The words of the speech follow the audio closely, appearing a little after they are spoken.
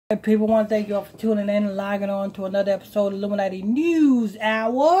People, want to thank you all for tuning in and logging on to another episode of Illuminati News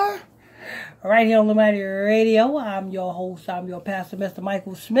Hour. Right here on Illuminati Radio. I'm your host, I'm your pastor, Mr.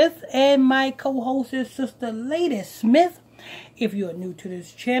 Michael Smith, and my co-host is Sister Lady Smith. If you are new to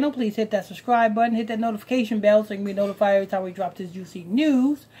this channel, please hit that subscribe button, hit that notification bell so you can be notified every time we drop this juicy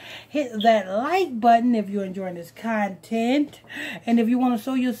news. Hit that like button if you're enjoying this content. And if you want to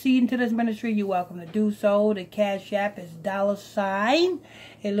sow your seed into this ministry, you're welcome to do so. The Cash App is $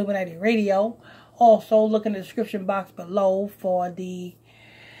 Illuminati Radio. Also, look in the description box below for the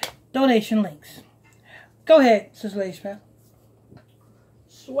donation links. Go ahead, Sister Lady Smith.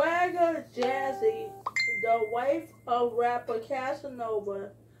 Swagger Jazzy, the wife of rapper Casanova,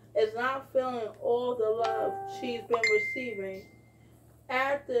 is not feeling all the love she's been receiving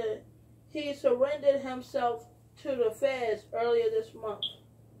after he surrendered himself to the feds earlier this month.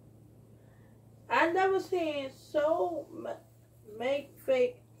 I never seen so make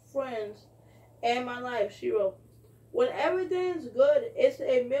fake friends in my life, she wrote. When everything's good, it's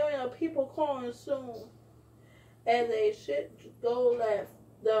 1 million of people calling soon. And they shit go left.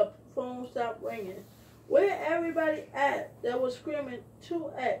 The phone stopped ringing. Where everybody at that was screaming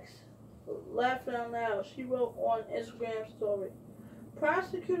 2X? Laughing out loud, she wrote on Instagram story.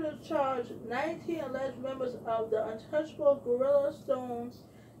 Prosecutors charged 19 alleged members of the untouchable Gorilla Stone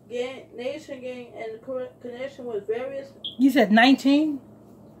Nation gang in connection with various... You said 19?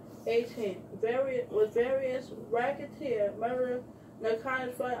 18. With various racketeer, murder,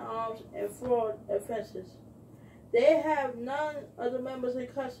 narcotics, firearms, and fraud offenses. They have none of the members in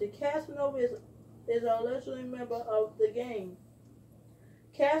custody. Casanova is allegedly a member of the gang.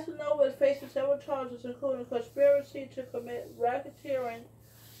 Casanova is facing several charges, including conspiracy to commit racketeering,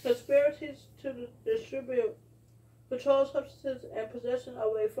 conspiracies to distribute controlled substances, and possession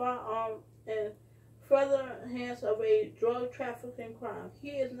of a firearm, and furtherance of a drug trafficking crime. He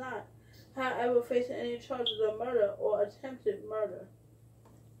is not, however, facing any charges of murder or attempted murder.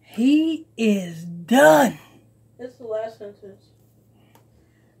 He is done. It's the last sentence.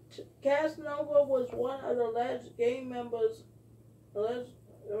 Casanova was one of the alleged gang members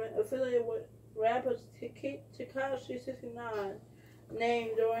affiliated with rapper Tekashi 69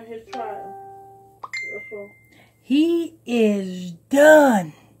 named during his trial. He is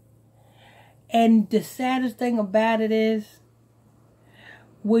done. And the saddest thing about it is,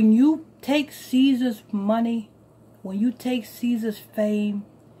 when you take Caesar's money, when you take Caesar's fame,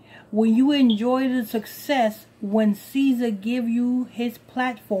 when you enjoy the success, when Caesar give you his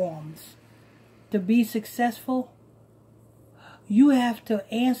platforms to be successful, you have to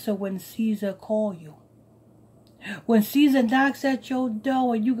answer when Caesar call you. When Caesar knocks at your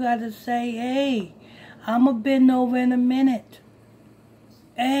door, you got to say, hey, I'm going to bend over in a minute.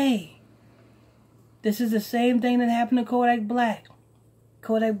 Hey. This is the same thing that happened to Kodak Black.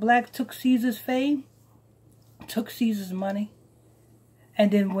 Kodak Black took Caesar's fame, took Caesar's money, and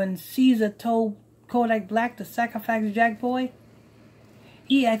then when Caesar told Kodak Black to sacrifice Jack Boy,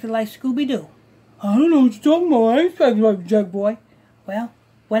 he acted like Scooby-Doo. I don't know what you're talking about. I ain't sacrificing Jack Boy. Well,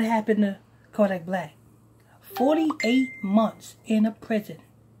 what happened to Kodak Black? 48 months in a prison.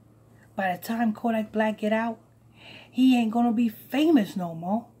 By the time Kodak Black get out, he ain't gonna be famous no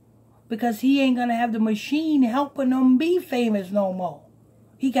more. Because he ain't going to have the machine helping him be famous no more.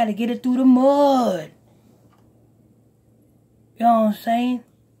 He got to get it through the mud. You know what I'm saying?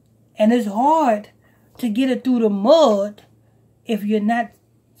 And it's hard to get it through the mud if you're not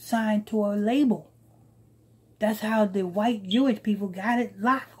signed to a label. That's how the white Jewish people got it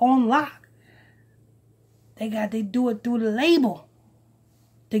on lock. They do it through the label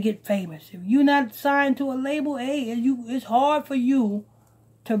to get famous. If you're not signed to a label, hey, it's hard for you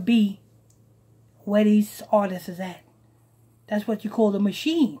to be where these artists is at. That's what you call the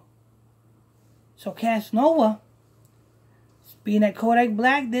machine. So Casanova, being that Kodak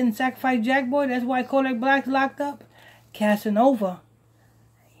Black didn't sacrifice Jack Boy, that's why Kodak Black's locked up. Casanova,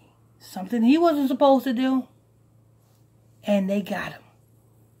 something he wasn't supposed to do, and they got him.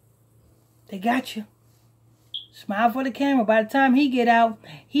 They got you. Smile for the camera. By the time he get out,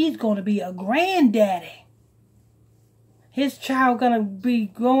 he's going to be a granddaddy. His child gonna be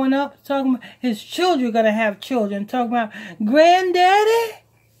growing up talking about, his children gonna have children talking about, Granddaddy,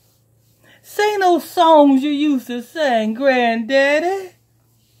 sing those songs you used to sing, Granddaddy.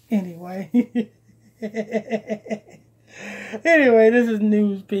 Anyway. Anyway, this is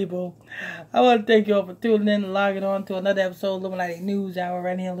news, people. I want to thank you all for tuning in and logging on to another episode of Illuminati News Hour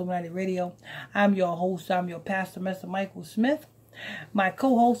right here on Illuminati Radio. I'm your host, I'm your pastor, Mr. Michael Smith. My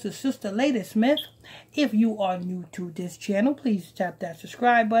co-host is Sister Lady Smith. If you are new to this channel, please tap that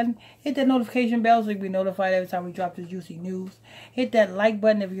subscribe button. Hit that notification bell so you can be notified every time we drop this juicy news. Hit that like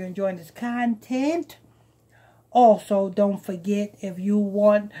button if you're enjoying this content. Also, don't forget, if you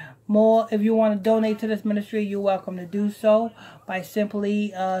want to donate to this ministry, you're welcome to do so by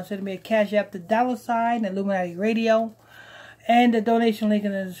simply sending me a cash app to $ Illuminati Radio, and the donation link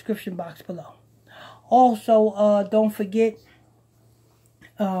in the description box below. Also, don't forget,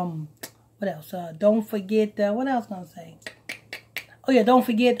 what else? Don't forget, what else I'm going to say? Oh yeah, don't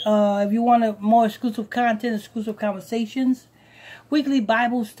forget, if you want more exclusive content, exclusive conversations, weekly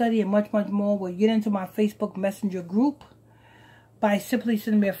Bible study, and much, much more, we'll get into my Facebook Messenger group by simply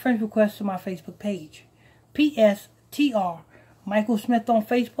sending me a friend request to my Facebook page. PSTR Michael Smith on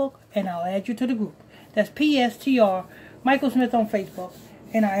Facebook, and I'll add you to the group. That's PSTR Michael Smith on Facebook,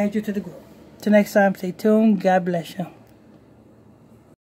 and I'll add you to the group. Till next time, stay tuned. God bless you.